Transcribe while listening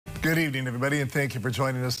Good evening, everybody, and thank you for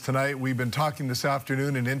joining us tonight. We've been talking this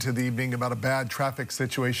afternoon and into the evening about a bad traffic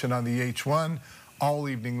situation on the H-1. All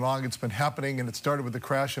evening long, it's been happening, and it started with a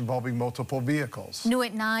crash involving multiple vehicles. New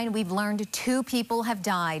at 9, we've learned 2 people have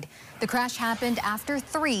died. The crash happened after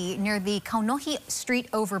 3 near the Kaunohi Street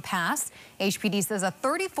overpass. HPD says a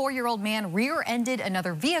 34-year-old man rear-ended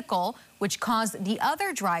another vehicle, which caused the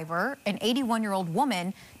other driver, an 81-year-old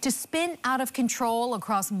woman, to spin out of control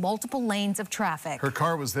across multiple lanes of traffic. Her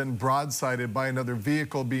car was then broadsided by another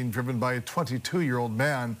vehicle being driven by a 22-year-old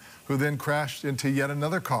man who then crashed into yet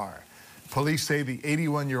another car. Police say the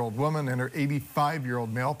 81-year-old woman and her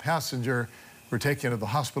 85-year-old male passenger were taken to the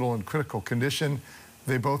hospital in critical condition.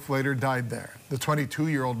 They both later died there. The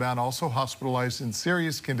 22-year-old man also hospitalized in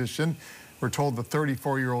serious condition. We're told the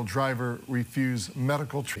 34-year-old driver refused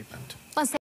medical treatment.